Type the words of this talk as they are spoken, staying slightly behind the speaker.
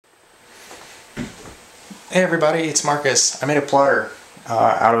Hey everybody, it's Marcus. I made a plotter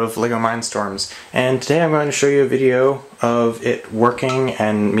out of LEGO Mindstorms, and today I'm going to show you a video of it working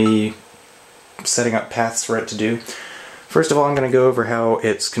and me setting up paths for it to do. First of all, I'm going to go over how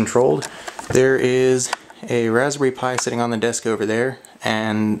it's controlled. There is a Raspberry Pi sitting on the desk over there,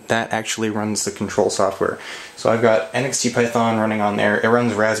 and that actually runs the control software. So I've got NXT-Python running on there. It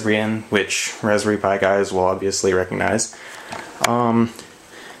runs Raspbian, which Raspberry Pi guys will obviously recognize.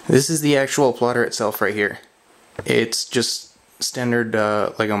 This is the actual plotter itself right here. It's just standard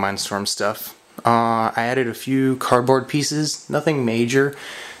LEGO Mindstorm stuff. I added a few cardboard pieces, nothing major.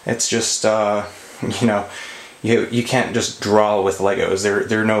 It's just, you know, you can't just draw with Legos.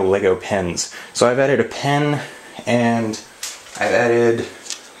 There are no Lego pens. So I've added a pen, and I've added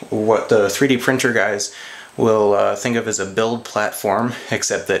what the 3D printer guys will think of as a build platform,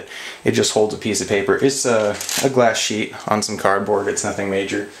 except that it just holds a piece of paper. It's a glass sheet on some cardboard. It's nothing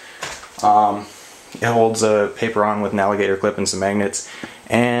major. It holds a paper on with an alligator clip and some magnets.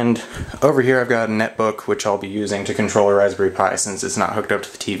 And over here I've got a netbook which I'll be using to control a Raspberry Pi since it's not hooked up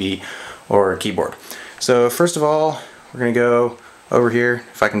to the TV or keyboard. So first of all, we're going to go over here,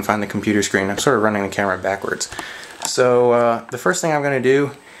 if I can find the computer screen. I'm sort of running the camera backwards. So the first thing I'm going to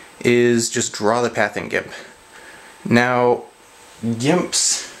do is just draw the path in GIMP. Now,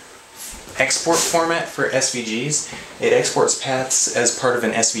 GIMP's export format for SVGs, it exports paths as part of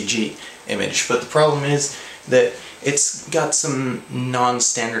an SVG image, but the problem is that it's got some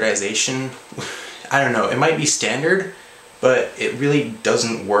non-standardization. I don't know, it might be standard, but it really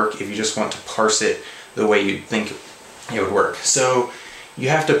doesn't work if you just want to parse it the way you'd think it would work. So you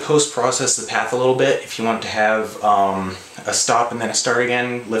have to post-process the path a little bit if you want to have a stop and then a start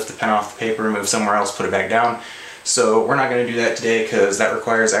again, lift the pen off the paper, move somewhere else, put it back down. So we're not going to do that today because that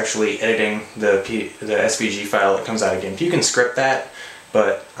requires actually editing the SVG file that comes out of GIMP. You can script that,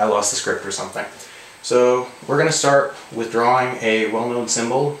 but I lost the script or something. So we're going to start with drawing a well-known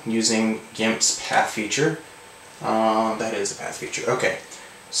symbol using GIMP's path feature. That is a path feature. Okay,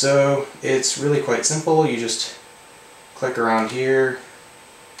 so it's really quite simple. You just click around here.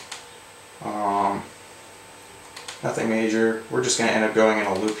 Nothing major. We're just going to end up going in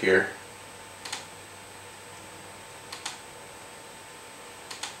a loop here.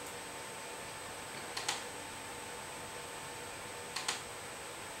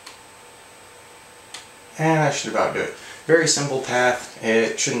 And that should about do it. Very simple path,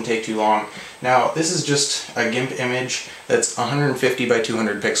 it shouldn't take too long. Now this is just a GIMP image that's 150 by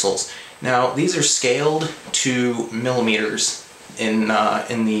 200 pixels. Now these are scaled to millimeters in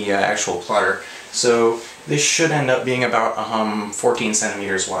the actual plotter. So this should end up being about 14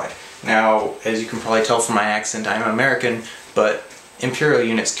 centimeters wide. Now, as you can probably tell from my accent, I'm American, but imperial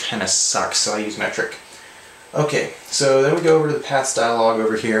units kind of suck, so I use metric. Okay, so then we go over to the paths dialog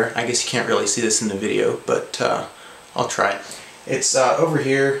over here. I guess you can't really see this in the video, but I'll try. It's over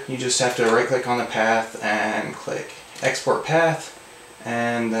here. You just have to right click on the path and click export path,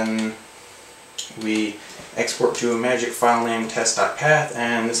 and then we export to a magic file named test.path,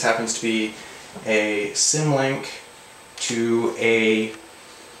 and this happens to be a symlink to a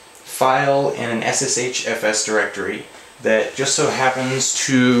file in an SSHFS directory that just so happens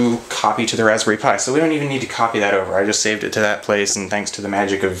to copy to the Raspberry Pi. So we don't even need to copy that over. I just saved it to that place, and thanks to the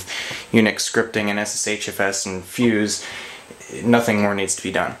magic of Unix scripting and SSHFS and Fuse, nothing more needs to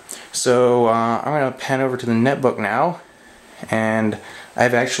be done. So I'm going to pan over to the netbook now, and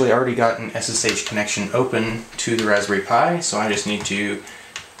I've actually already got an SSH connection open to the Raspberry Pi, so I just need to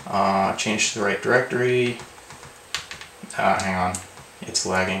change to the right directory. Hang on, it's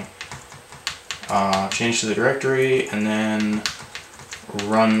lagging. Change to the directory and then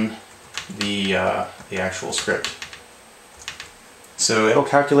run the actual script. So it'll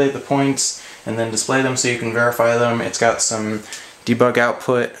calculate the points and then display them so you can verify them. It's got some debug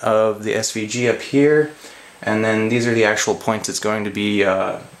output of the SVG up here, and then these are the actual points it's going to be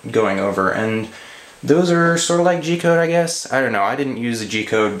going over. And those are sort of like G-code, I guess. I don't know. I didn't use a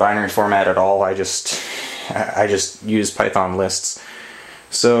G-code binary format at all. I just use Python lists.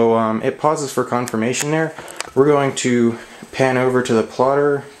 So it pauses for confirmation there. We're going to pan over to the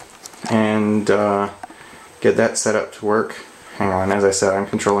plotter and get that set up to work. Hang on, as I said, I'm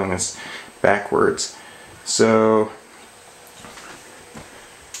controlling this backwards. So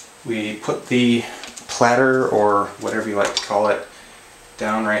we put the platter, or whatever you like to call it,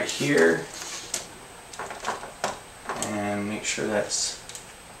 down right here. And make sure that's...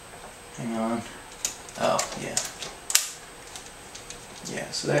 hang on. Oh, yeah. Yeah,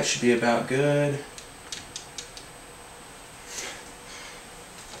 so that should be about good.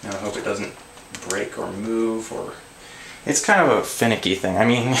 Now I hope it doesn't break or move, or... It's kind of a finicky thing. I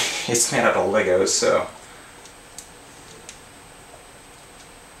mean, it's made out of Legos, so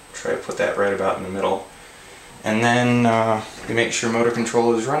try to put that right about in the middle. And then we make sure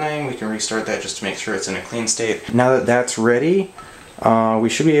MotorControl is running. We can restart that just to make sure it's in a clean state. Now that that's ready, we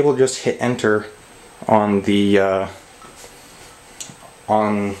should be able to just hit enter on the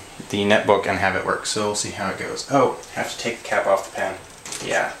netbook and have it work. So we'll see how it goes. Oh, have to take the cap off the pen.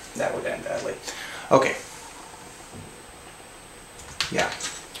 Yeah, that would end badly. Okay. Yeah.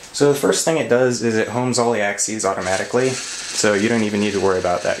 So the first thing it does is it homes all the axes automatically, so you don't even need to worry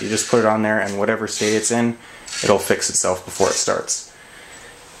about that. You just put it on there, and whatever state it's in, it'll fix itself before it starts.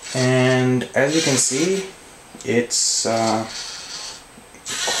 And as you can see, it's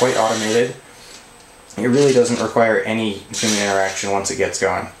quite automated. It really doesn't require any human interaction once it gets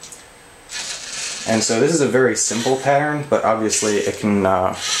going. And so this is a very simple pattern, but obviously it can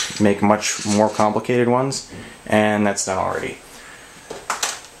make much more complicated ones, and that's done already.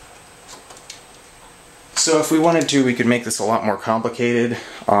 So if we wanted to, we could make this a lot more complicated.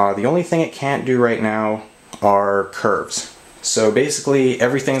 The only thing it can't do right now are curves. So basically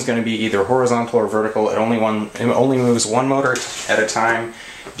everything's going to be either horizontal or vertical. It only moves one motor at a time,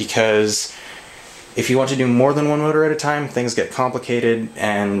 because if you want to do more than one motor at a time, things get complicated,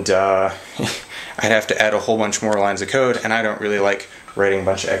 and I'd have to add a whole bunch more lines of code, and I don't really like writing a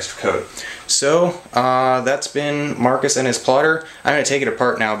bunch of extra code. So that's been Marcus and his plotter. I'm going to take it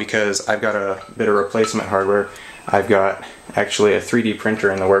apart now because I've got a bit of replacement hardware. I've got actually a 3D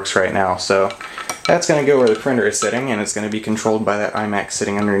printer in the works right now, so that's going to go where the printer is sitting, and it's going to be controlled by that iMac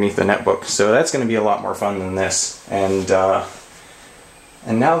sitting underneath the netbook. So that's going to be a lot more fun than this. And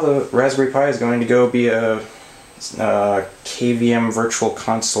now the Raspberry Pi is going to go be a KVM Virtual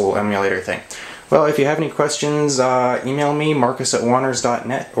Console emulator thing. Well, if you have any questions, email me,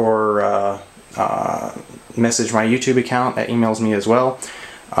 marcus@wanners.net, or message my YouTube account. That emails me as well.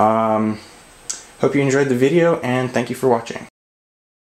 Hope you enjoyed the video, and thank you for watching.